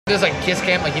Just like Kiss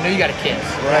camp, like, you know you got to kiss,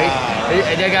 right?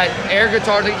 Wow. They got air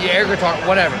guitar,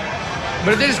 whatever.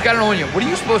 But if they just got it on you, what are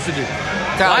you supposed to do?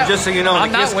 Tyler, just so you know,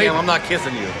 in the Kiss camp, I'm not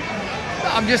kissing you.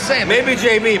 I'm just saying. Maybe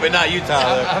JB, but not you,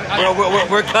 Tyler.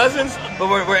 We're cousins, but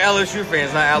we're LSU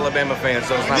fans, not Alabama fans,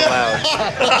 so it's not loud.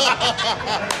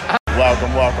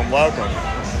 Welcome.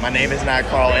 My name is not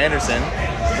Carl Anderson,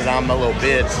 because I'm a little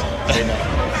bitch. You know.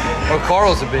 Well,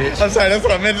 Carl's a bitch. I'm sorry, that's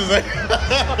what I meant to say.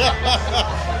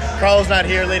 Carl's not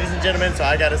here, ladies and gentlemen, so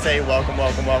I got to say welcome.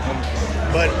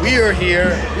 But we are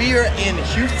here. We are in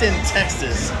Houston,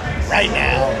 Texas right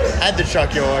now at the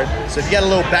Truck Yard. So if you got a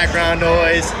little background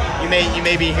noise, you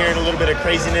may be hearing a little bit of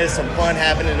craziness, some fun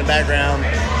happening in the background.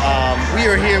 We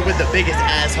are here with the biggest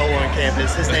asshole on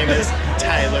campus. His name is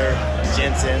Tyler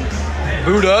Jensen.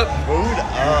 Boot up.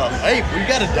 Hey, we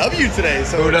got a W today,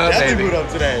 so boot up, definitely baby. Boot up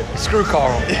today. Screw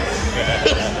Carl.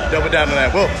 Double down on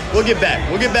that. We'll get back.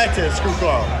 We'll get back to Screw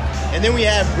Carl. And then we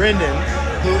have Brendan,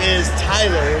 who is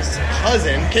Tyler's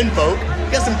cousin, kinfolk.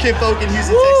 We got some kinfolk in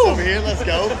Houston, Texas over here. Let's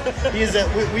go. He is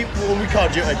what we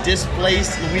called you, a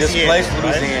displaced Louisianian.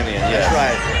 Louisianian, yeah. That's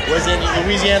right. Was in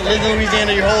Louisiana, lived in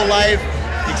Louisiana your whole life,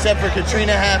 except for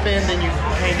Katrina happened, and you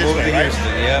came this way, right?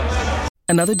 Houston, yep.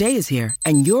 Another day is here,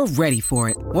 and you're ready for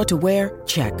it. What to wear?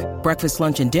 Check. Breakfast,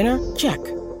 lunch, and dinner? Check.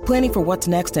 Planning for what's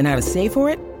next and how to save for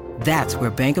it? That's where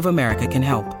Bank of America can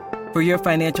help. For your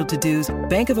financial to-dos,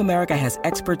 Bank of America has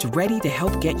experts ready to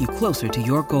help get you closer to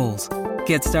your goals.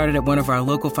 Get started at one of our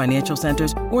local financial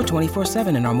centers or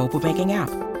 24/7 in our mobile banking app.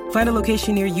 Find a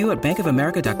location near you at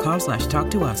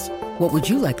bankofamerica.com/talktous. What would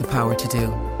you like the power to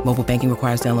do? Mobile banking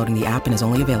requires downloading the app and is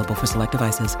only available for select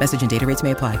devices. Message and data rates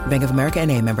may apply. Bank of America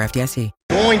N.A., member FDIC.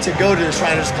 Going to go to the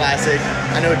Shriners Classic.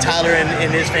 I know Tyler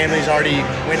and his family's already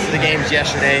went to the games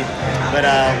yesterday, but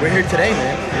we're here today,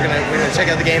 man. We're gonna check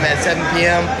out the game at 7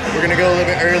 p.m. We're gonna go a little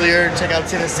bit earlier, check out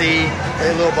Tennessee, play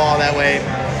a little ball that way.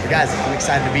 But guys, I'm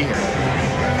excited to be here.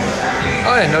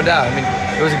 Oh yeah, no doubt. I mean,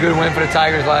 it was a good win for the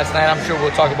Tigers last night. I'm sure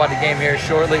we'll talk about the game here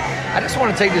shortly. I just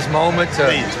want to take this moment to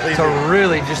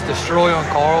really just destroy on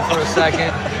Carl for a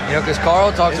second. You know, because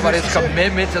Carl talks about his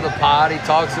commitment to the pod. He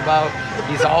talks about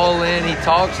he's all in. He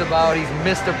talks about he's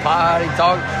Mr. Pod. He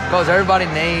calls everybody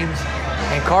names.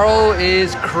 And Carl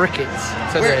is crickets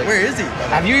today. Where is he?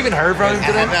 Have you even heard from him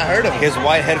today? I have not heard of him. His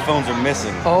white headphones are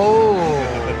missing. Oh,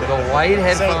 the white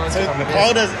headphones. So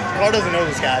Carl doesn't know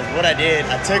this, guys. What I did,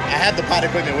 I had the pod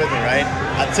equipment with me, right?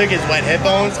 I took his white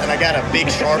headphones and I got a big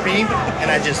Sharpie and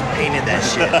I just painted that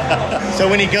shit. So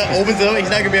when he opens it up, he's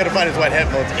not gonna be able to find his white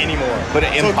headphones anymore. But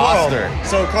an imposter.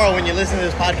 Carl, when you listen to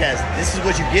this podcast, this is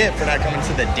what you get for not coming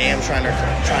to the damn Shriners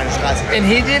Classic. And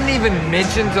he didn't even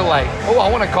mention to I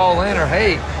want to call in, or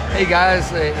hey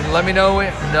guys, let me know.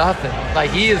 Nothing.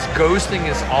 Like, he is ghosting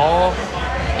us all.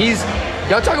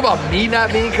 Y'all talk about me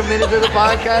not being committed to the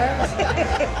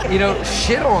podcast. You know,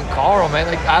 shit on Carl, man.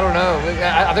 Like, I don't know.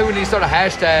 I think we need to start a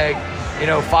hashtag. You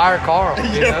know, fire Carl.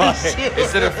 You know?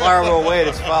 Instead of fire Will Wade,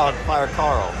 it's fire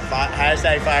Carl.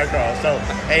 Hashtag fire Carl. So,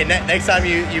 hey, next time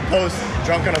you post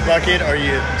drunk on a bucket, or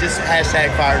you just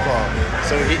hashtag fire Carl.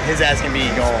 So his ass can be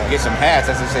gone. Get some hats.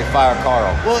 That's what say fire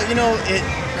Carl. Well, you know,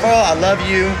 Carl, I love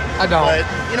you. I don't. But,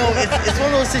 you know, it's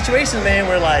one of those situations, man,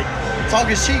 where, like, talk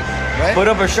is cheap, right? Put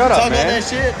up or shut up, man. Talk all that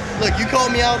shit. Look, you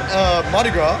called me out Mardi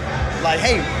Gras. Like,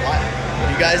 hey, what are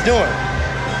you guys doing?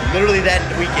 Literally that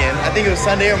weekend, I think it was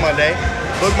Sunday or Monday,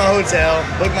 booked my hotel,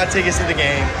 booked my tickets to the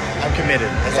game. I'm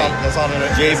committed. That's all I know.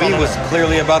 JB was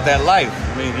clearly about that life.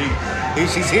 I mean,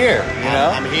 he's here, you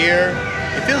know? I'm here.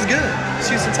 It feels good. It's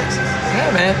Houston, Texas.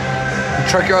 Yeah, man.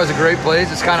 Truck Yard is a great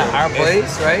place. It's kind of our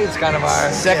place, right? It's kind of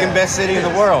our second best city in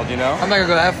the world, you know? I'm not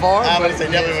going to go that far. I'm going to say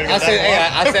definitely going to go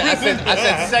that far. I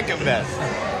said second best.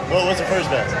 Well, what's the first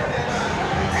best?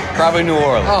 Probably New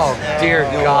Orleans. Oh, dear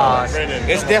God.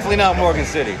 It's definitely not Morgan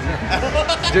City.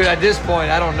 Dude, at this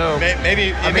point, I don't know.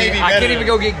 Maybe I can't even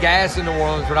go get gas in New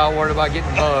Orleans without worrying about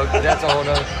getting mugged. That's a whole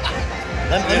nother.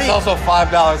 It's also $5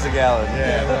 a gallon.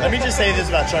 Yeah. Let me just say this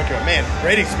about Truck Yard. Man,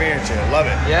 great experience here. Love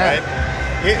it. Yeah. Right?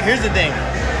 Here's the thing.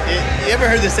 You ever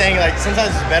heard the saying, like,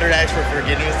 sometimes it's better to ask for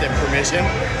forgiveness than permission?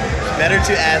 It's better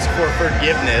to ask for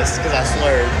forgiveness, because I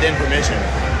slurred, than permission.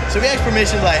 So we asked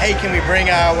permission, like, hey, can we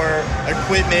bring our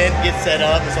equipment, get set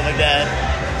up, and stuff like that?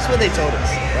 That's what they told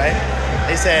us, right?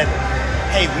 They said,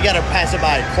 hey, we got to pass it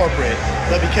by corporate,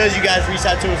 but because you guys reached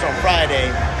out to us on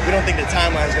Friday, we don't think the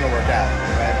timeline's going to work out,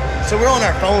 right? So we're on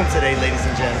our phone today, ladies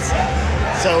and gents.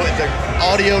 So if the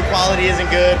audio quality isn't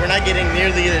good, we're not getting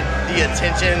nearly the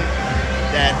attention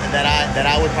that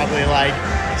I would probably like.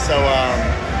 So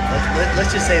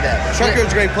let's just say that. Truck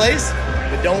Yard's a great place.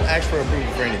 but don't ask for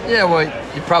approval for anything. Yeah, well,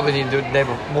 you probably need to do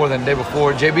it more than the day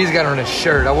before. JB's got on his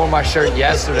shirt. I wore my shirt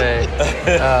yesterday.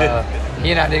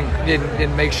 He and I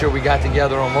didn't make sure we got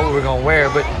together on what we were going to wear.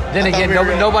 But then again,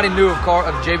 nobody knew if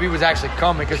JB was actually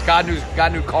coming because God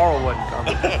knew Carl wasn't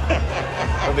coming.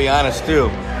 I'll be honest, too.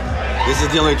 This is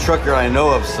the only trucker I know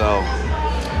of, so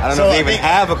I don't know if they even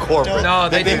have a corporate. No,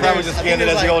 they probably just gave it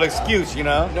as the old excuse, you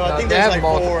know? No, I think there's like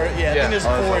 4. Yeah, I think there's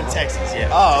 4 in Texas. Yeah.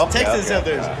 Oh, okay, Texas,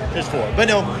 there's 4. But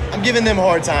no, I'm giving them a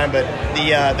hard time. But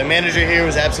the manager here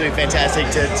was absolutely fantastic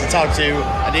to talk to.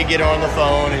 I did get her on the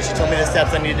phone, and she told me the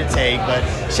steps I needed to take. But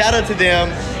shout out to them.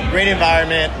 Great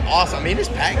environment. Awesome. I mean, it's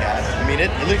packed, guys. I mean, it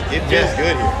feels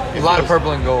good here. A lot of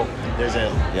purple and gold. There's a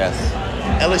yes.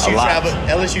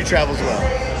 LSU travels well,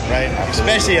 right?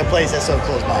 Especially a place that's so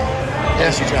close by.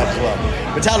 LSU travels well.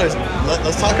 But Tyler,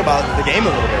 let's talk about the game a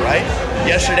little bit, right?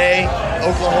 Yesterday,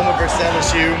 Oklahoma versus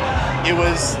LSU. It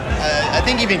was, I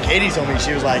think even Katie told me,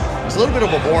 she was like, it was a little bit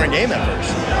of a boring game at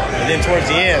first. And then towards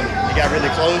the end, it got really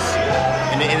close.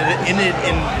 And it ended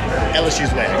in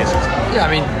LSU's way, I guess you would say. Yeah,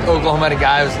 I mean, Oklahoma had a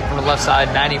guy who was from the left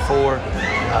side, 94.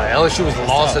 LSU was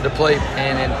lost at the plate,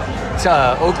 and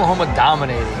Oklahoma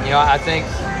dominated. You know, I think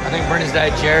Brendan's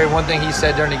dad, Jerry, one thing he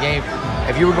said during the game,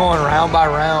 if you were going round by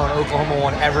round, Oklahoma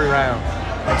won every round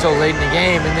until late in the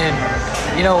game. And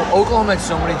then, you know, Oklahoma had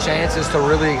so many chances to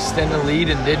really extend the lead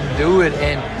and didn't do it.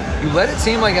 And you let it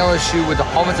seem like LSU, with the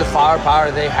offensive firepower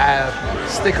they have,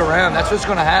 stick around. That's what's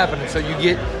going to happen. And so you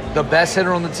get the best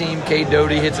hitter on the team, Cade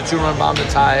Doty, hits a 2-run bomb to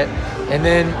tie it. And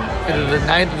then in the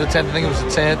 9th or the 10th, I think it was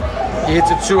the 10th, he hits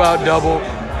a 2-out double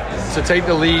to take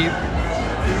the lead.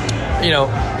 You know,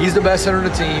 he's the best hitter on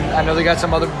the team. I know they got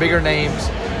some other bigger names.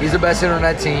 He's the best hitter on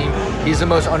that team. He's the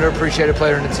most underappreciated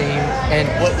player on the team. And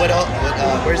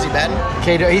where's he batting?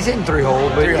 Cade, he's hitting 3-hole,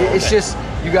 but it's just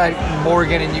you got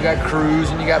Morgan and you got Cruz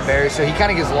and you got Barry, so he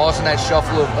kind of gets lost in that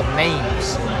shuffle of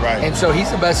names. Right. And so he's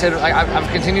the best hitter. I've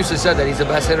continuously said that he's the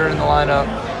best hitter in the lineup.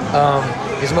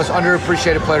 He's the most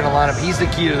underappreciated player in the lineup. He's the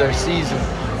key to their season,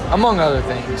 among other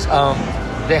things.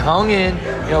 They hung in.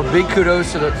 You know, big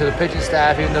kudos to the pitching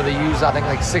staff, even though they used, I think,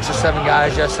 like 6 or 7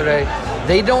 guys yesterday.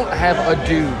 They don't have a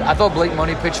dude. I thought Blake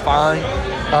Money pitched fine.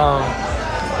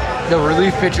 The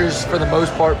relief pitchers, for the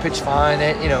most part, pitched fine.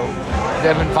 You know,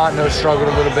 Devin Fontenot struggled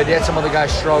a little bit. They had some other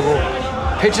guys struggle.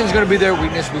 Pitching's going to be their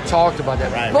weakness. We talked about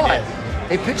that. Right, but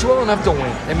they pitched well enough to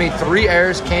win. They made 3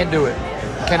 errors. Can't do it.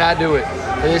 Cannot do it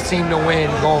for this team to win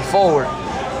going forward.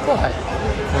 But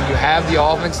when you have the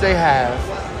offense they have,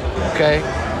 okay,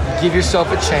 give yourself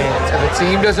a chance. If a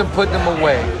team doesn't put them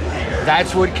away,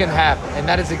 that's what can happen. And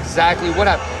that is exactly what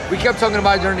happened. We kept talking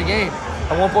about it during the game.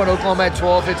 At one point, Oklahoma had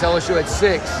 12 hits, LSU had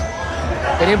 6.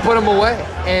 They didn't put them away.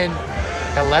 And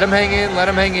they let them hang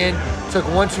in, Took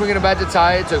 1 swing at a bat to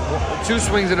tie it. Took 2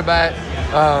 swings at a bat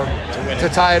to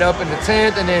tie it up in the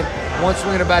 10th. And then 1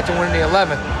 swing at a bat to win in the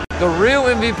 11th. The real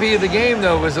MVP of the game,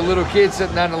 though, was a little kid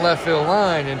sitting down the left field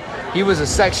line. And he was a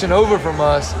section over from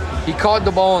us. He caught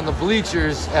the ball in the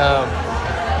bleachers.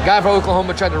 The guy from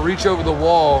Oklahoma tried to reach over the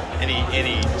wall. And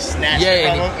he snatched it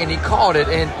from him? And he caught it.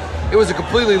 And it was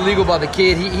completely legal by the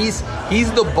kid. He's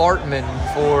the Bartman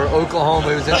for Oklahoma.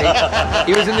 He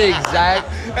was in the exact.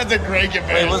 That's a great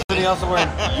comparison. Wait, wasn't he also wearing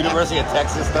University of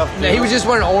Texas stuff too? No, he was just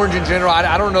wearing orange in general.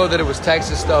 I don't know that it was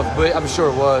Texas stuff, but I'm sure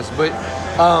it was. But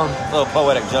a little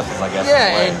poetic justice, I guess.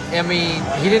 Yeah, and I mean,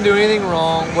 he didn't do anything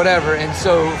wrong, whatever. And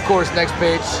so, of course, next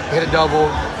pitch, hit a double.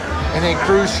 And then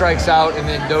Cruz strikes out, and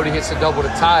then Doty hits a double to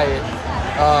tie it.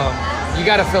 You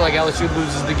got to feel like LSU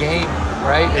loses the game,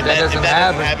 right? If that doesn't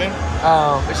happen.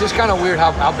 It's just kind of weird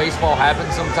how baseball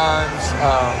happens sometimes.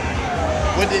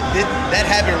 Did that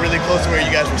happen really close to where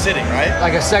you guys were sitting, right?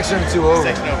 Like a section or 2 over.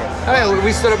 Section over. I mean,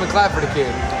 we stood up and clapped for the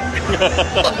kid.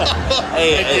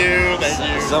 Thank you.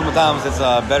 Sometimes it's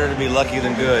better to be lucky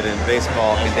than good, and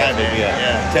baseball can definitely be a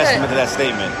testament to that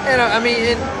statement. And I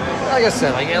mean, like I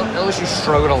said, like LSU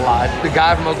struggled a lot. The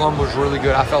guy from Oklahoma was really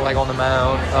good. I felt like on the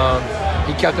mound,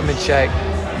 he kept them in check.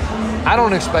 I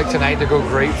don't expect tonight to go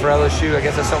great for LSU. I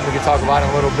guess that's something we could talk about in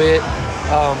a little bit.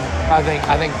 I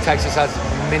think Texas has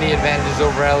many advantages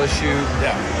over LSU.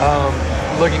 Yeah.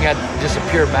 Looking at just a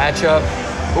pure matchup.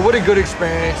 But what a good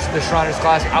experience, the Shriners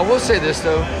Classic. I will say this,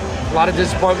 though. A lot of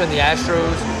disappointment in the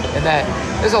Astros and that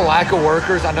there's a lack of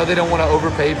workers. I know they don't want to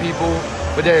overpay people,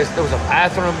 but there was a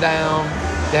bathroom down.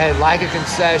 They had lack of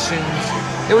concessions.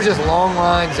 There were just long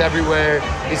lines everywhere.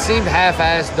 It seemed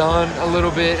half-assed done a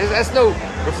little bit. That's no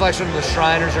reflection on the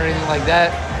Shriners or anything like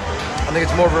that. I think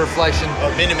it's more of a reflection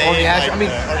on the Astros. I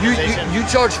mean, you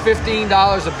charge $15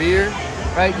 a beer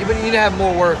right? You need to have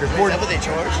more workers. Is More, that what they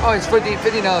charge? oh, it's $50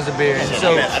 a beer. And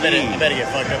so, I better get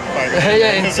fucked up.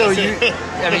 yeah, and so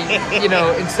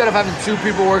instead of having 2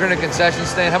 people working a concession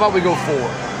stand, how about we go 4,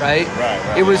 right?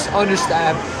 Right. It was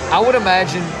understaffed. I would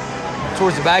imagine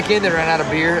towards the back end they ran out of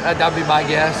beer. That'd be my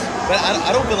guess. But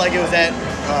I don't feel like it was that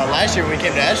last year when we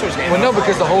came to Astros game. Well, no,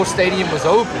 because the whole stadium was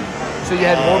open. So you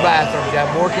had more bathrooms, you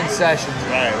had more concessions.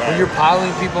 Right. When you're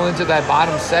piling people into that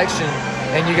bottom section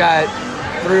and you got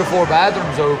 3 or 4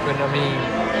 bathrooms open, I mean...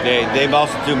 They've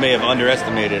also, too, may have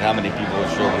underestimated how many people are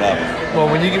showing up. Well,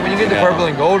 when you get the purple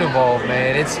and gold involved,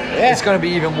 man, it's going to be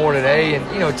even more today. And,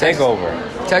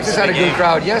 Texas had a good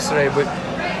crowd yesterday, but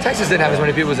Texas didn't have as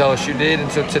many people as LSU did.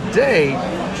 And so today...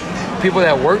 people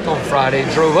that worked on Friday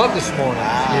drove up this morning,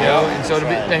 and so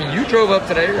and you drove up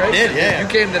today, right? I did, yeah. You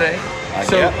came today,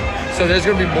 so there's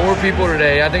going to be more people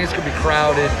today. I think it's going to be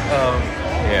crowded,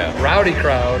 rowdy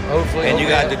crowd, hopefully. And you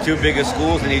got the 2 biggest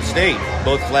schools in each state,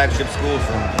 both flagship schools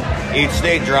from each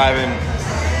state driving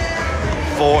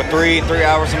 3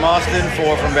 hours from Austin,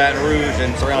 4 from Baton Rouge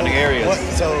and surrounding areas.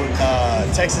 So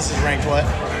Texas is ranked what?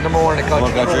 Number 1 in the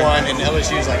country. Number 1, and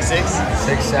LSU is like 6?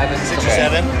 6, 7. 6 or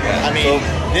 7? Yeah. I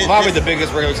mean, probably the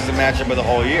biggest regular season matchup of the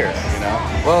whole year,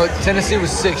 Well, Tennessee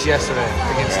was 6 yesterday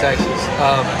against Texas.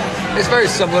 It's very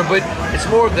similar, but it's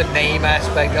more of the name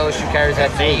aspect. LSU carries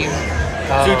that name.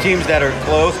 2 teams that are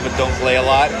close but don't play a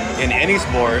lot in any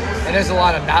sport. And there's a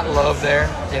lot of not love there,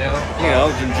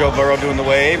 and Joe Burrow doing the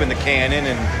wave and the cannon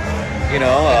and,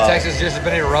 and Texas just has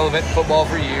been irrelevant in football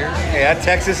for years. Yeah,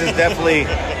 Texas is definitely,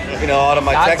 all of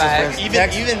my Not Texas back. friends.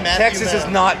 Even Matthew Texas is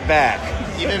not back.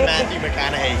 Even Matthew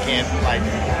McConaughey can't,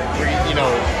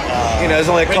 there's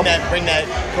only a couple. Bring that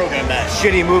program back.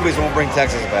 Shitty movies won't bring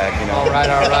Texas back, All right.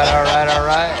 All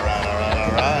right.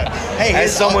 Hey,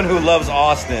 As someone who loves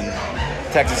Austin,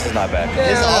 Texas is not bad.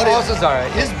 Austin's all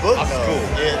right. His book, though. cool.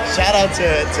 Shout out to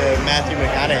Matthew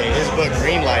McConaughey. His book,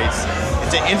 Green Lights.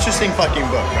 It's an interesting fucking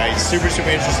book, right? Super,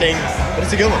 super interesting, but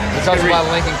it's a good one. He talks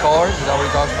about Lincoln cars. Is that what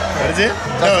he talks about? What is it?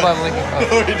 Talks about Lincoln cars.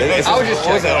 I was just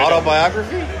What was it,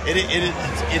 autobiography?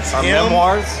 It's Or him.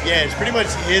 memoirs? Yeah, it's pretty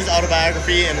much his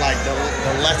autobiography and like the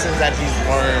lessons that he's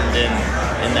learned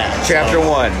in that. Chapter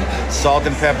 1, salt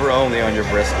and pepper only on your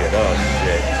brisket. Oh,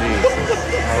 shit. Jesus.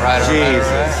 All right.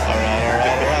 Jesus. All right.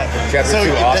 Chapter So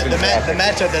 2, Austin the traffic.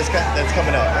 matchup that's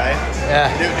coming up, right? Yeah.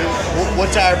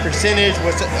 What's our percentage? Do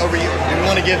we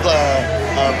want to give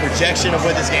a projection of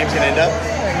where this game's going to end up?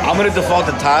 I'm going to default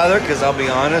to Tyler because I'll be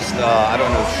honest, I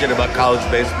don't know shit about college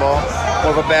baseball.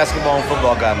 More of a basketball and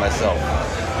football guy myself.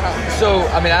 So,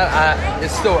 I mean,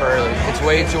 it's still early. It's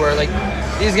way too early.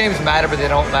 These games matter, but they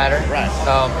don't matter. Right.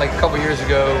 Like a couple years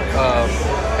ago,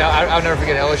 I'll never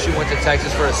forget, LSU went to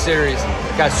Texas for a series,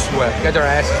 got swept, got their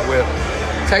asses whipped.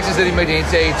 Texas didn't make the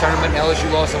NCAA tournament, and LSU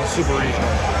lost in the Super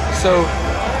Regional. So,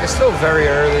 it's still very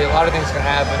early. A lot of things can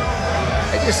happen.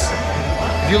 If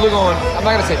you look on, I'm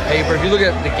not going to say paper, if you look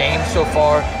at the game so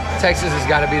far, Texas has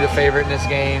got to be the favorite in this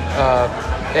game.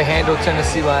 They handled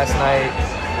Tennessee last night.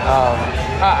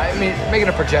 I mean, making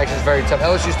a projection is very tough.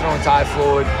 LSU's throwing Ty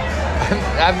Floyd.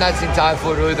 I've not seen Ty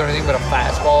Floyd really throw anything but a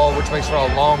fastball, which makes for a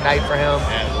long night for him.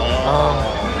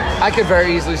 I could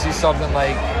very easily see something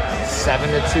like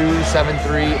 7-2,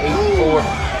 7-3, 8-4.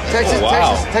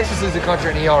 Texas is the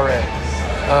country in ERA.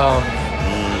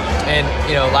 And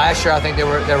last year I think they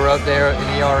were up there in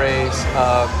ERAs.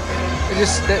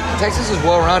 Texas is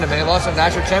well rounded, man. They lost in the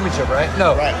national championship, right?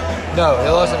 No, they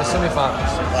lost in the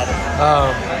semifinals.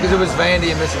 Because it was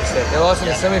Vandy and Michigan State. They lost in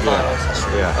the semifinals.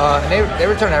 And they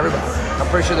return everybody. I'm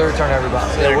pretty sure they return everybody.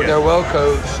 They're well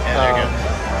coached.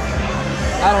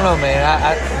 I don't know, man.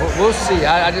 We'll see.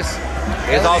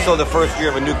 It's also the first year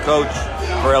of a new coach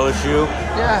for LSU.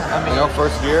 Yeah, I mean,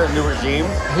 first year, new regime.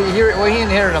 He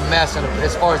inherited a mess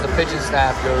as far as the pitching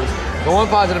staff goes. The one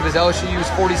positive is LSU used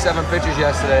 47 pitchers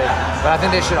yesterday, but I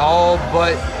think they should all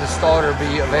but the starter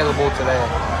be available today.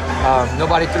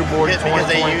 Nobody threw more than 20, because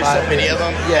they 25 used so many pitches. of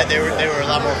them. Yeah, they were a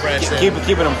lot more fresh.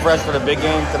 Keeping them fresh for the big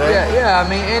game today. Yeah. I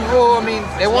mean, they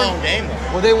It's a won. long game,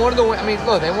 though. Well, they wanted to win. I mean,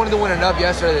 look, they wanted to win enough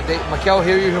yesterday that Mikael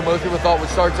Hilliard, who most people thought would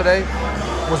start today,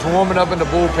 was warming up in the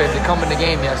bullpen to come in the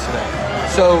game yesterday.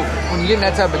 So when you get in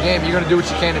that type of game, you're going to do what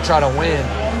you can to try to win.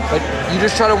 But you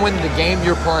just try to win the game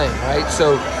you're playing, right?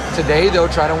 So today they'll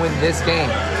try to win this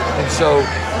game. And so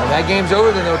when that game's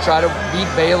over, then they'll try to beat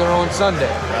Baylor on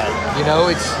Sunday. Right.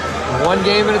 It's one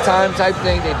game at a time type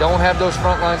thing. They don't have those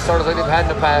frontline starters like they've had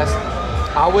in the past.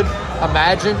 I would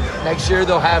imagine next year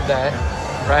they'll have that,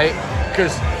 right?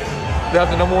 Because they have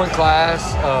the number 1 class.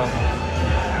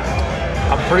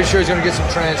 I'm pretty sure he's going to get some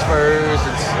transfers.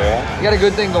 You got a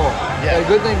good thing going.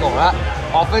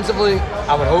 Offensively,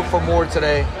 I would hope for more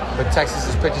today. but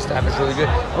Texas's pitching staff is really good.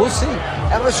 We'll see.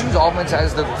 LSU's offense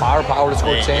has the firepower to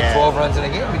score 10, 12 runs in a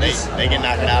game. They can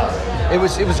knock it out. It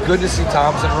was good to see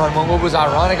Thompson run one. What was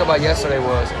ironic about yesterday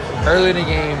was early in the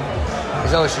game,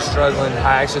 as LSU struggling,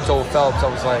 I actually told Phelps, I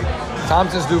was like,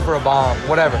 Thompson's due for a bomb,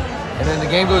 whatever. And then the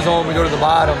game goes on, we go to the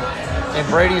bottom, and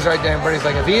Brady's right there, and Brady's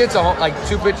like, if he hits a home, like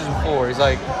 2 pitches before, he's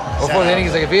like, before the inning,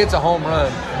 he's like, if he hits a home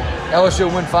run, LSU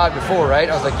will win 5-4, right?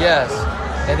 I was like, yes.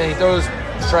 And then he throws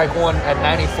strike one at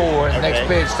 94, and the next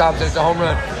pitch, Thompson, it's a home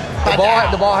run. The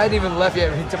ball hadn't even left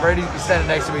yet. Brady standing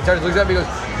next to me. He turns, looks at me, goes,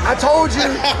 I told you.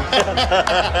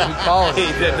 He called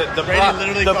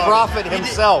it. The prophet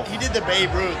himself. He did the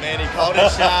Babe Ruth, man. He called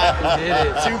his shot. He did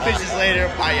it. 2 pitches later,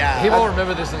 He won't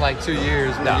remember this in like 2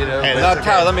 years. But, you know. Hey, Now,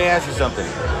 Tyler, let me ask you something.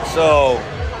 So,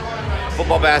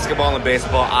 football, basketball, and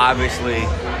baseball, obviously,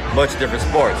 much different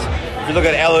sports. If you look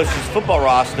at LSU's football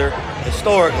roster,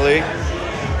 historically,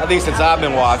 at least since I've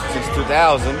been watching, since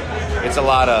 2000, it's a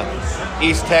lot of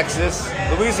East Texas,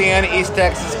 Louisiana, East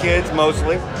Texas kids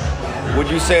mostly. Would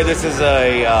you say this is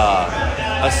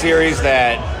a series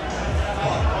that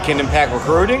can impact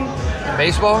recruiting? In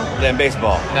baseball? Than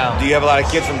baseball. No. Do you have a lot of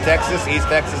kids from Texas, East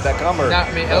Texas that come? Or No,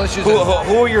 I mean, LSU's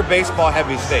who are your baseball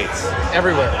heavy states?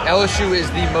 everywhere. LSU is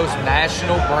the most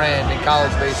national brand in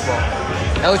college baseball.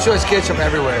 LSU has kids from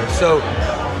everywhere. So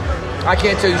I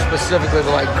can't tell you specifically,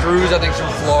 but like Cruz, I think, is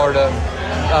from Florida.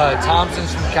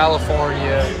 Thompson's from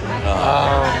California.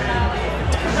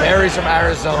 Mary's from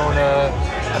Arizona.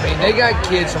 I mean, they got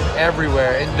kids from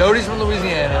everywhere. And Doty's from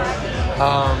Louisiana.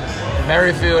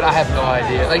 Merrifield, I have no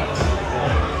idea. Like,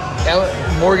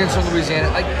 Morgan's from Louisiana.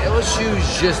 Like, LSU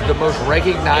is just the most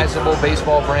recognizable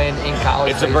baseball brand in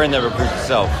college. It's a brand that recruits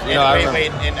itself. You know,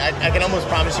 Wait, and I can almost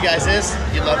promise you guys this: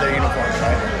 you love their uniforms,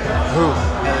 right? Who?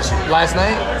 LSU. Last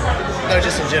night? No,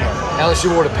 just in general.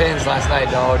 LSU wore the pins last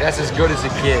night, dog. That's as good as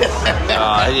it gets.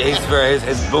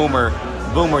 his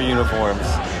boomer uniforms.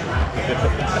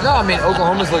 No, I mean,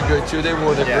 Oklahoma's look good too. They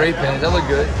wore the gray pins. They look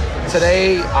good.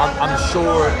 Today, I'm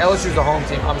sure LSU's the home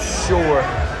team. I'm sure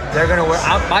they're gonna wear.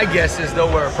 My guess is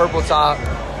they'll wear a purple top,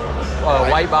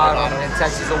 white bottom, and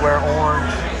Texas will wear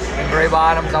orange and gray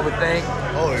bottoms. I would think.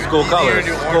 Oh, School colors.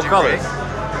 School colors.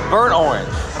 Burnt orange.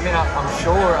 I mean, I'm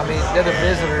sure. I mean, they're the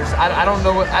visitors. I don't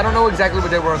know. I don't know exactly what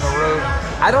they were on the road.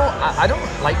 I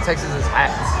don't like Texas's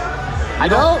hats.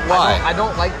 Why? I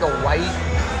don't like the white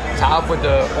top with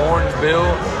the orange bill.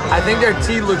 I think their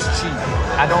tee looks cheap.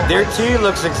 Their tee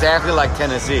looks exactly like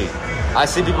Tennessee. I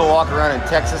see people walk around in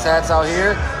Texas hats out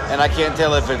here, and I can't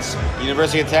tell if it's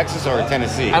University of Texas or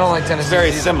Tennessee. I don't like Tennessee. It's very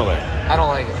either. similar. I don't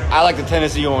like it. I like the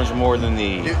Tennessee orange more than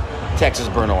the Texas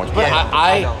burnt orange. But Yeah,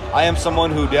 I am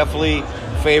someone who definitely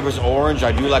favors orange.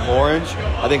 I do like orange.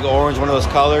 I think orange is one of those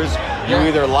colors. You Yeah.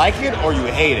 either like it or you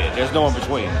hate it. There's no in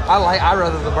between. I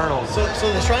rather the burnt orange.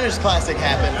 So the Shriners Classic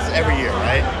happens every year,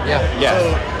 right? Yeah. Yeah.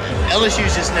 So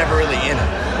LSU's just never really in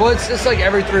it. Well, it's like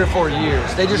every 3 or 4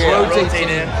 years. They just rotate rotate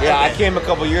teams. in. Yeah, I came a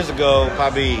couple years ago,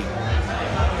 probably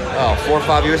 4 or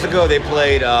 5 years ago. They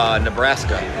played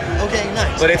Nebraska. Okay,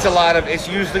 nice. But it's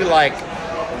usually like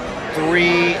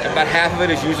about half of it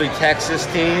is usually Texas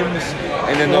teams,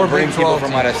 and then they'll Or bring Big people 12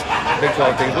 from teams. out of Big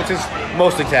 12 teams, which is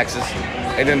mostly Texas,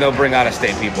 and then they'll bring out of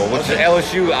state people, which is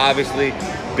LSU, obviously,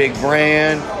 big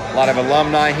brand, a lot of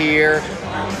alumni here,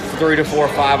 3 to 4 or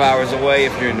 5 hours away.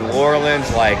 If you're in New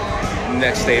Orleans, like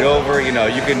next state over, you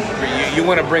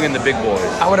want to bring in the big boys.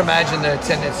 I would imagine the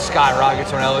attendance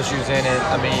skyrockets when LSU's in it.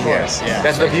 I mean, Of course, yeah.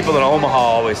 That's what people in Omaha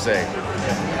always say.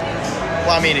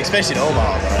 Well, I mean, especially in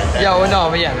Omaha, right? Yeah, well, no,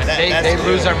 but yeah, That- they that's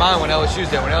lose good. their mind when LSU's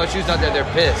there. When LSU's not there, they're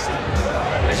pissed.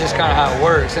 It's just kind of how it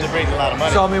works. And It brings a lot of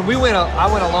money. so, I mean, I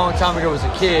went a long time ago as a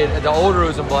kid at the old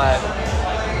Rosenblatt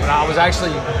when I was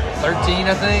actually 13,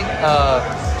 I think.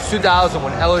 2000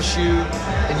 when LSU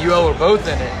and UL were both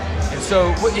in it. And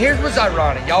so here's what's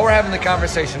ironic. Y'all were having the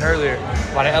conversation earlier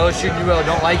about how LSU and UL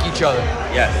don't like each other.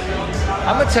 Yes.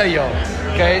 I'm going to tell y'all,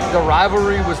 okay, the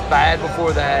rivalry was bad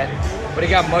before that, but it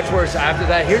got much worse after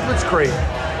that. Here's what's crazy.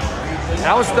 And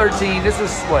I was 13. This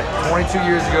was, 22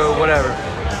 years ago, whatever.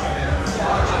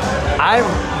 I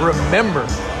remember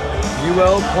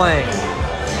UL playing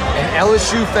and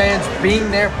LSU fans being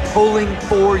there pulling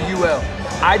for UL.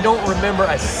 I don't remember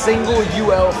a single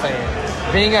UL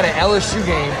fan being at an LSU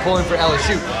game pulling for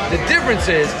LSU. The difference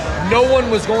is no one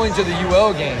was going to the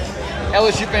UL games.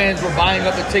 LSU fans were buying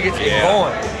up the tickets and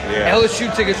going. Yeah.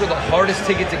 LSU tickets were the hardest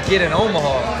ticket to get in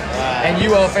Omaha, and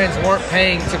UL fans weren't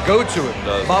paying to go to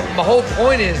it. My whole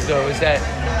point is, though, is that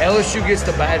LSU gets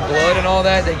the bad blood and all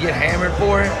that. They get hammered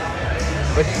for it.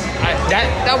 But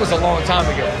that was a long time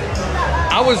ago.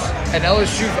 I was an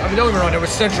LSU. I mean, don't get me wrong. There were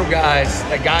Central guys,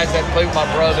 like guys that played with my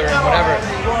brother and whatever,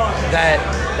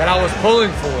 that I was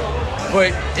pulling for.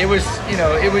 But it was,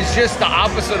 it was just the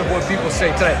opposite of what people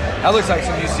say today. That looks like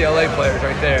some UCLA players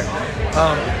right there.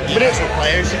 But actual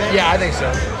players, you think? Yeah, I think so.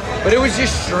 But it was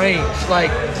just strange.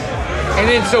 Like, and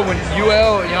then so when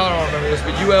UL, y'all don't remember this,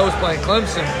 but UL was playing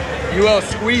Clemson. UL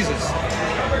squeezes,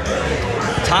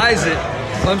 ties it.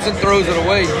 Clemson throws it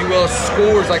away. UL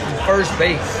scores like from first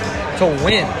base to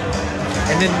win.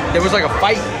 And then there was like a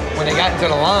fight when they got into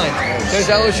the line. There's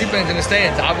LSU fans in the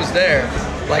stands. I was there,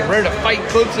 like ready to fight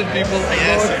Clemson people, like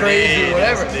going crazy,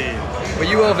 whatever. But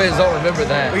UL fans don't remember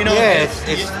that.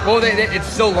 Well, it's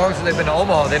so long since they've been to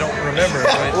Omaha, they don't remember it.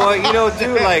 Right? Well,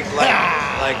 too,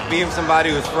 like being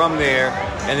somebody who's from there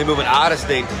and then moving out of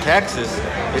state to Texas,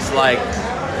 it's like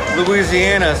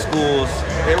Louisiana schools,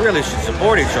 they really should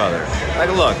support each other. Like,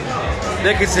 look,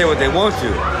 they can say what they want to,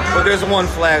 but there's one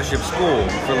flagship school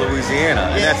for Louisiana,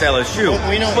 and that's LSU.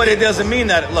 But it doesn't mean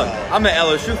that, look, I'm an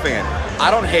LSU fan. I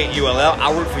don't hate ULL.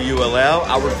 I root for ULL.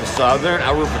 I root for Southern.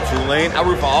 I root for Tulane. I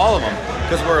root for all of them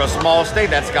because we're a small state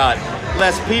that's got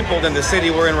less people than the city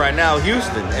we're in right now,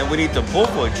 Houston, and we need to pull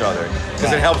for each other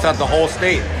because it helps out the whole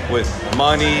state with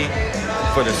money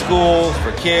for the schools,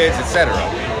 for kids, etc.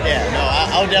 Yeah, no,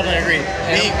 I would definitely agree.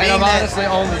 And I'm honestly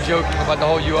only joking about the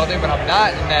whole UL thing, but I'm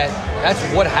not in that. That's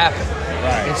what happened.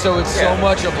 Right. And so it's so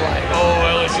much of like,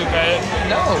 LSU bad.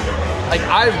 No. Like,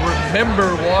 I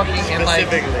remember walking and like,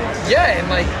 and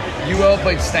like UL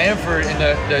played Stanford in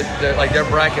the like their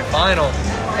bracket final,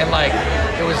 and like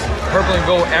it was purple and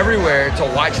gold everywhere to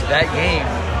watch that game.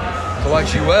 To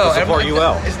watch UL. Support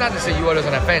UL. It's not to say UL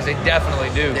doesn't have fans. They definitely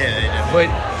do. Yeah, they do.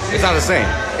 But it's not the same.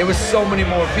 It was so many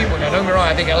more people. Now, don't get me wrong.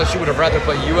 I think LSU would have rather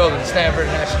played UL than Stanford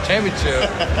in the national championship.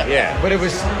 Yeah. But it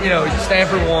was,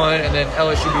 Stanford won, and then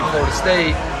LSU beat Florida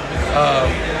State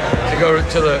to go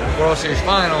to the World Series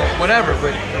final, whatever.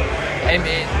 But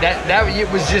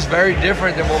it was just very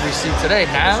different than what we see today.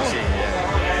 Now,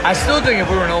 I still think if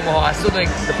we were in Omaha, I still think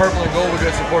the purple and gold would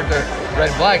go support the red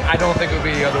and black. I don't think it would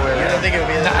be the other way around. You don't think it would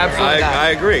be the other way around? Absolutely not. I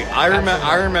agree.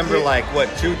 I remember like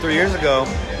 2-3 years ago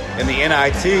in the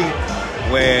NIT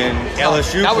when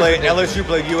LSU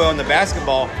played UL in the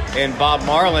basketball, and Bob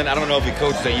Marlin, I don't know if he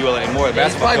coaches at UL anymore, the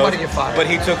basketball coach, but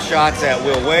he took shots at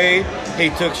Will Wade.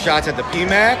 He took shots at the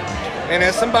PMAC, and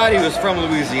as somebody who's from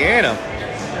Louisiana,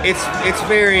 it's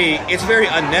very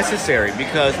unnecessary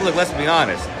because look, let's be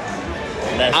honest.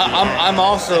 I'm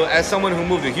also, as someone who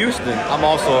moved to Houston, I'm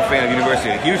also a fan of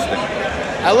University of Houston.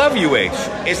 I love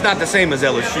UH. It's not the same as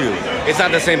LSU. It's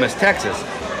not the same as Texas.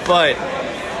 But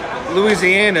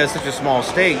Louisiana is such a small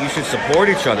state, you should support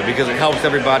each other because it helps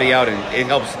everybody out and it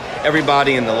helps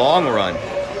everybody in the long run.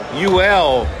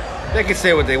 UL, they can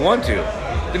say what they want to.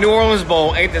 The New Orleans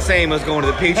Bowl ain't the same as going to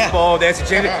the Peach Bowl. That's a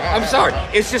championship. I'm sorry,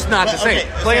 it's just not the same.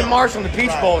 Playing Marshall in the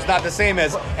Peach Bowl is not the same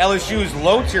as LSU's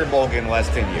low-tier bowl game in the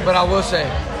last 10 years. But I will say,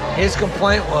 his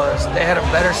complaint was they had a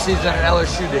better season than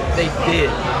LSU did. They did.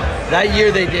 That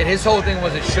year they did. His whole thing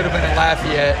was it should have been in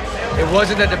Lafayette. It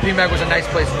wasn't that the PMAC was a nice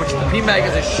place, which the PMAC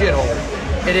is a shithole.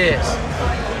 It is.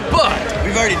 But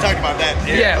we've already talked about that.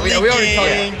 Yeah, we already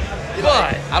talked about it.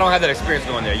 But I don't have that experience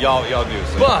going there. Y'all do.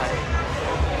 So. But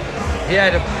he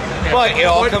had to. But it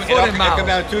all comes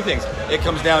down to two things. It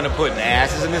comes down to putting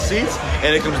asses in the seats,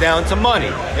 and it comes down to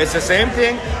money. It's the same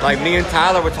thing like me and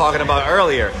Tyler were talking about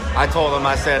earlier. I told him,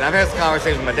 I said, I've had this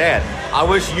conversation with my dad. I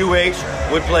wish UH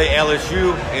would play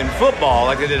LSU in football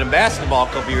like they did in basketball a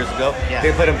couple years ago. Yeah.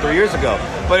 They played them 3 years ago.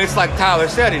 But it's like Tyler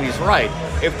said, and he's right.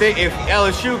 If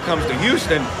LSU comes to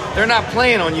Houston, they're not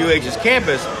playing on UH's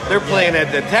campus. They're playing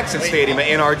at the Texas Stadium at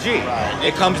NRG. Right.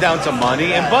 It comes down to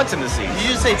money and butts in the seats. Did you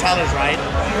just say Tyler's right?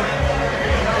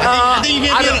 I think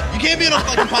you can't be on a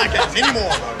fucking podcast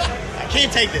anymore. I can't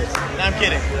take this. No, I'm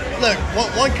kidding. Look,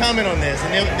 one comment on this,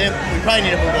 and then we probably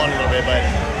need to move on a little bit, but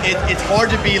it's hard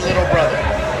to be little brother,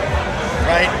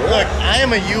 right? Look, I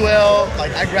am a UL,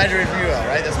 like I graduated from UL,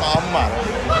 right? That's my alma mater.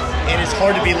 And it's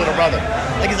hard to be little brother.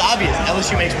 Like it's obvious,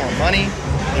 LSU makes more money,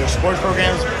 their sports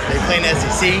programs, they play in the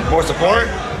SEC. More support?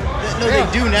 No, they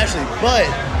do naturally, but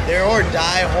there are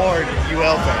die-hard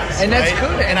UL fans, and that's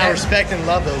good. And I respect and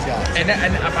love those guys. And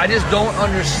I just don't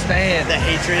understand the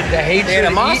hatred,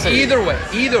 animosity. Either way,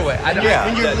 I don't. Yeah.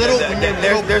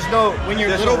 When you're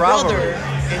little brother,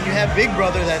 and you have big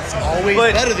brother that's always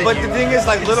better than you. But the thing is,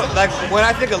 like when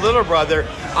I think of little brother,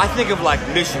 I think of like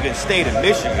Michigan State and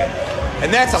Michigan,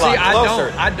 and that's a lot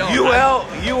closer. I don't.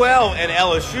 UL and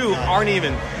LSU aren't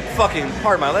even fucking,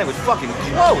 pardon my language, fucking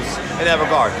close in that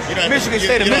regard. Michigan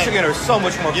State and Michigan are so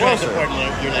much more closer.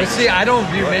 But see, I don't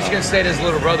view Michigan State as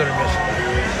little brother to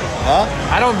Michigan. Huh?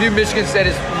 I don't view Michigan State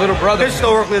as little brother.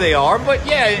 Historically, they are, but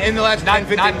yeah, in the last 10,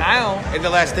 15 not now. In the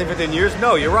last 10, 15 years,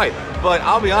 no, you're right. But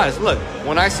I'll be honest. Look,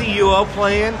 when I see UL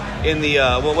playing in the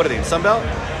what are they in Sun Belt?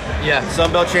 Yeah.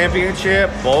 Sun Belt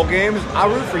Championship, bowl games, I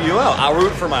root for UL. I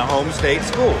root for my home state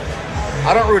school.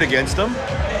 I don't root against them.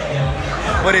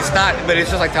 But it's not. But it's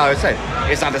just like Tyler said.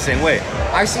 It's not the same way.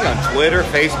 I see on Twitter,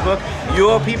 Facebook,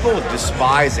 UL people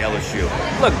despise LSU.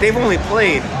 Look, they've only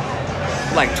played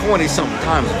like 20-something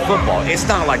times in football. It's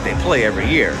not like they play every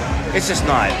year. It's just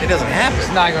not. It doesn't happen. It's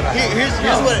not gonna happen.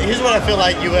 Here's what I feel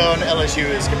like UL and LSU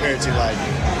is compared to. Like,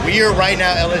 we are right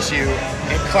now LSU,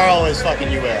 and Carl is fucking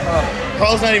UL.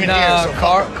 Carl's not even here. So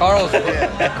Carl's.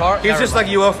 He's just like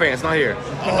UL fans, not here.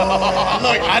 Oh,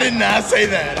 look, I did not say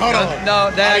that. Hold on.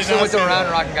 No, they actually went to Round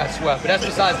Rock and got swept, but that's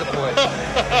besides the point.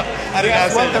 I did not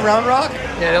say Swept the that. Round Rock?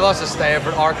 Yeah, they lost to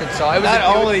Stanford, Arkansas. It was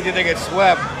Not only did they get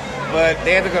swept, but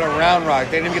they had to go to Round Rock.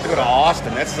 They didn't even get to go to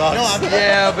Austin. That sucks. No, I'm,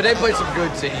 yeah, but they played some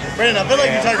good teams. Brandon, I feel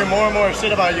like you're talking more and more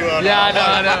shit about UL. Yeah, now.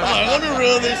 I know. Let me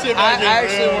reel this shit I back in.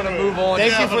 actually want to move on.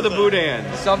 Thank to you for the boudin.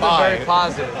 something Bye. very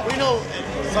positive. We know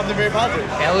something very positive.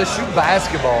 LSU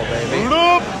basketball, baby.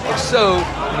 So,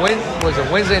 was a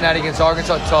Wednesday night against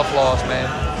Arkansas. Tough loss, man.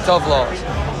 Tough loss.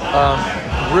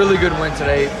 Really good win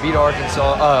today. Beat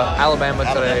Alabama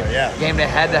today. Yeah. Game they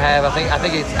had to have. I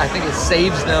think it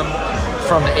saves them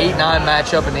from the 8-9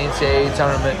 matchup in the NCAA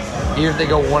tournament. Even if they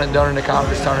go one and done in the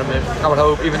conference tournament, I would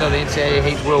hope. Even though the NCAA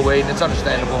hates Will Wade, and it's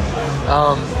understandable.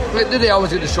 But they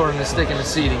always get the short end of the stick in the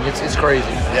seeding. It's crazy.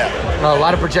 Yeah. A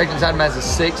lot of projections had them as a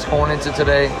 6 going into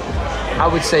today. I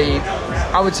would say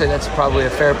that's probably a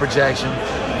fair projection.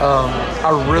 I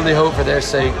really hope for their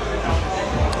sake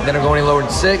they don't go any lower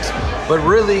than 6. But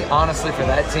really, honestly, for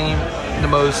that team, the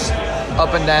most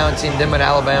up and down team, them and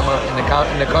Alabama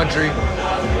in the country,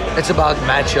 it's about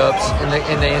matchups in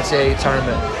the NCAA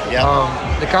tournament.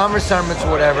 Yeah. The conference tournaments,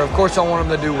 whatever. Of course, I want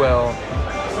them to do well.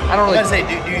 I don't really. I was gonna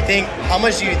say, do you think how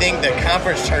much do you think the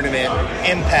conference tournament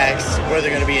impacts where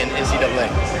they're going to be in NCAA?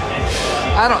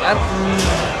 I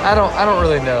don't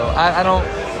really know. I don't.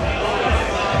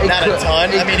 Not a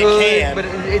ton. I mean, it can, but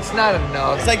it's not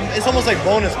enough. It's almost like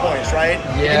bonus points, right?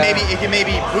 Yeah. It can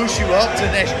maybe boost you up to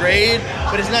the next grade,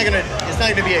 but it's not gonna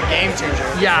be a game changer.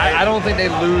 Yeah, right? I don't think they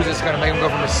lose. It's going to make them go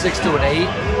from a 6 to an 8.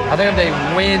 I think if they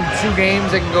win 2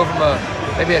 games, they can go from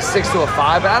maybe a 6 to a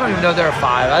 5. But I don't even know if they're a 5.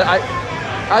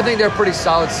 I think they're pretty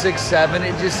solid 6, 7.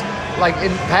 It just like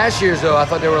in past years though, I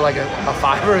thought they were like a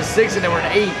 5 or a 6, and they were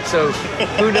an 8. So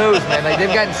who knows, man? Like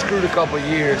they've gotten screwed a couple of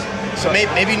years. So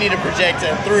maybe you need to project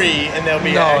a 3, and they'll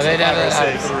be No, an they actual never 5 or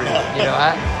had 6. 3. You know,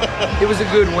 it was a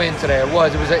good win today. It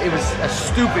was a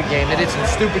stupid game. They did some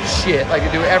stupid shit like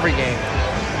they do every game.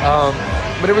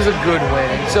 But it was a good win.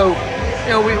 And so,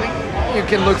 you know, you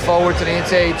can look forward to the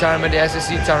NCAA tournament, the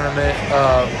SEC tournament.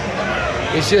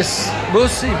 It's just we'll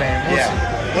see, man. We'll see.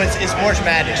 Well, it's March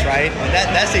Madness, right? And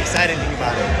that's the exciting thing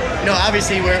about it. You know,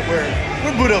 obviously we're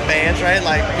Budo fans, right?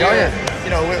 Like, you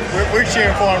know, we're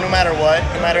cheering for them no matter what.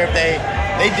 No matter if they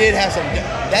did have some.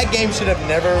 That game should have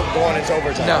never gone into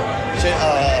overtime. No. Should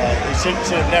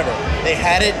have never. They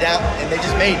had it down, and they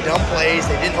just made dumb plays.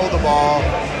 They didn't hold the ball,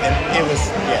 and it was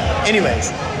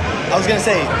Anyways, I was gonna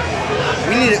say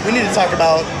we need to talk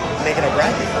about making a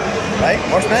bracket, right?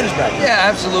 March Madness bracket. Yeah,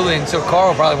 absolutely. And so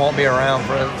Carl probably won't be around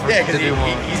for Yeah, to because do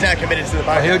one. he's not committed to the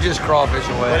But podcast. he'll just crawfish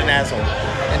away. What an asshole.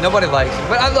 And nobody likes him.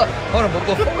 But hold on, but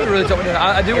before we really talk about that,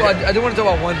 I do want to talk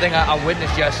about one thing I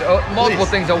witnessed yesterday. Multiple Please.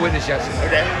 things I witnessed yesterday.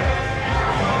 Okay.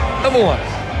 Number 1,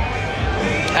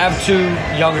 I have 2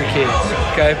 younger kids,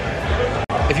 okay?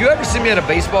 If you ever see me at a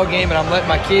baseball game and I'm letting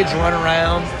my kids run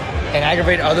around and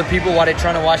aggravate other people while they're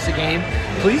trying to watch the game,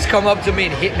 please come up to me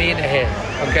and hit me in the head,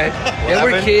 okay? There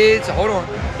were kids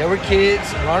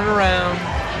running around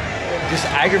just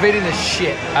aggravating the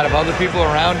shit out of other people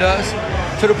around us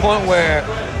to the point where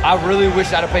I really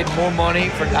wish I'd have paid more money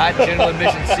for not general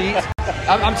admission seats.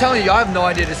 I'm telling you, I have no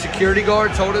idea. The security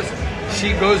guard told us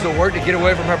she goes to work to get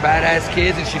away from her badass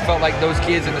kids, and she felt like those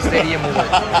kids in the stadium were.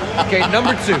 Okay,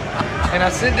 number 2, and I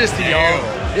sent this to y'all.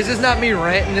 This is not me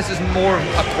ranting. This is more of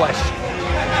a question.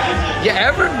 You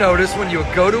ever notice when you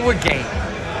go to a game,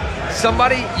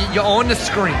 you're on the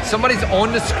screen. Somebody's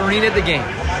on the screen at the game.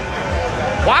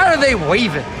 Why are they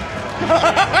waving?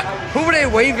 Who are they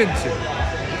waving to?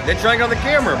 They're trying on the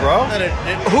camera, bro.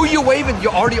 Who you waving?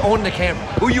 You're already on the camera.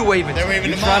 Who you waving They're to? waving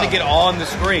You're to trying mom. to get on the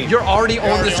screen. You're already on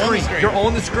the already on the screen. screen. You're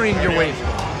on the screen. You're waving.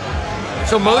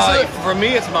 So most of the For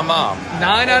me, it's my mom.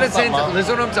 9 out of What's up, 10. Mom?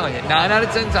 Listen to what I'm telling you. 9 out of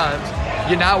 10 times,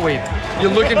 you're not waving.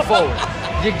 You're looking forward.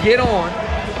 You get on.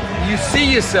 You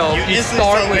see yourself. You You instantly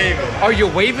start start waving. waving. Are you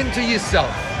waving to yourself?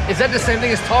 Is that the same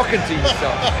thing as talking to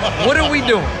yourself? What are we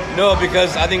doing? No,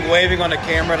 because I think waving on the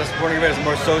camera at a sporting event is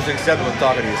more socially acceptable than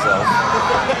talking to yourself.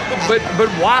 But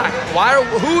why?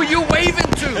 Who are you waving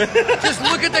to? Just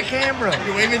look at the camera.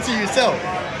 You're waving to yourself.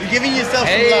 You're giving yourself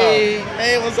some Hey. love.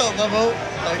 Hey, what's up, Bubbo?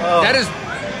 Like, That is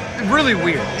really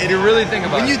weird. If you really think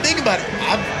about when it. you think about it,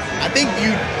 I think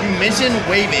you mentioned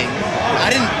waving.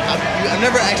 I've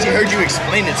never actually heard you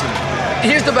explain it to me.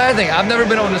 Here's the bad thing. I've never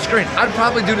been on the screen. I'd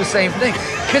probably do the same thing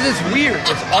because it's weird.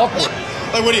 It's awkward.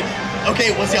 Like, what do you? Okay,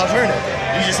 what's the alternative?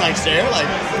 You just like stare, like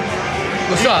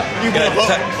What's up? you put a pose.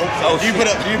 Oh, Do you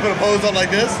put a pose on like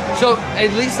this? So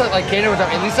at least like Kaner was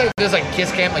talking, at least like there's like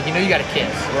kiss cam, like you know you got to kiss,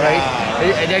 right?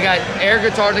 And they got air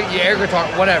guitar,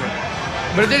 whatever.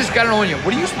 But if they just got it on you,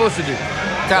 what are you supposed to do?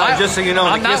 Tyler, just so you know,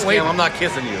 I'm in the kiss not waving. cam, I'm not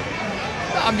kissing you.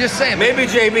 I'm just saying. Maybe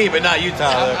JB, but not you,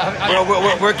 Tyler.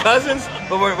 We're We're cousins,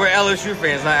 but we're LSU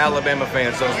fans, not Alabama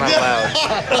fans, so it's not loud.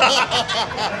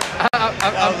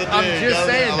 I'm just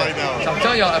saying I like that that. one. So I'm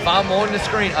telling y'all, if I'm on the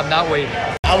screen, I'm not waving.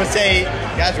 I would say,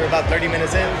 guys, we're about 30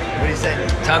 minutes in. What do you say?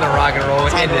 Time to rock and roll.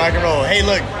 Time End to it. rock and roll. Hey,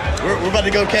 look, we're about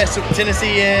to go catch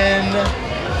Tennessee and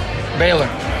Baylor.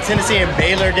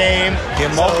 Baylor game.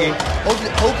 Get Mulkey.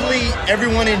 Hopefully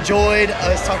everyone enjoyed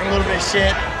us talking a little bit of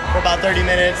shit for about 30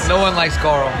 minutes. No one likes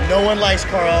Carl. No one likes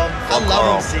Carl. I love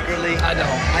Carl. him secretly. I don't.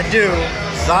 I do.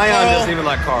 Zion Carl- doesn't even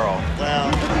like Carl.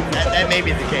 Well, that may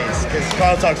be the case because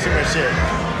Carl talks too much shit.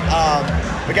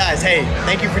 But guys, hey,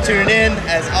 thank you for tuning in.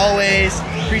 As always,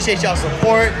 appreciate y'all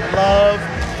support, love.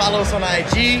 Follow us on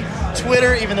IG,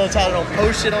 Twitter, even though Tyler don't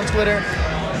post shit on Twitter.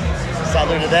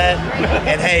 Salute to that.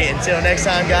 And hey, until next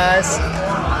time, guys,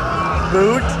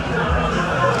 boot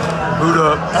Boot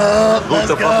up. up. Boot Let's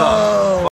the fuck up. go.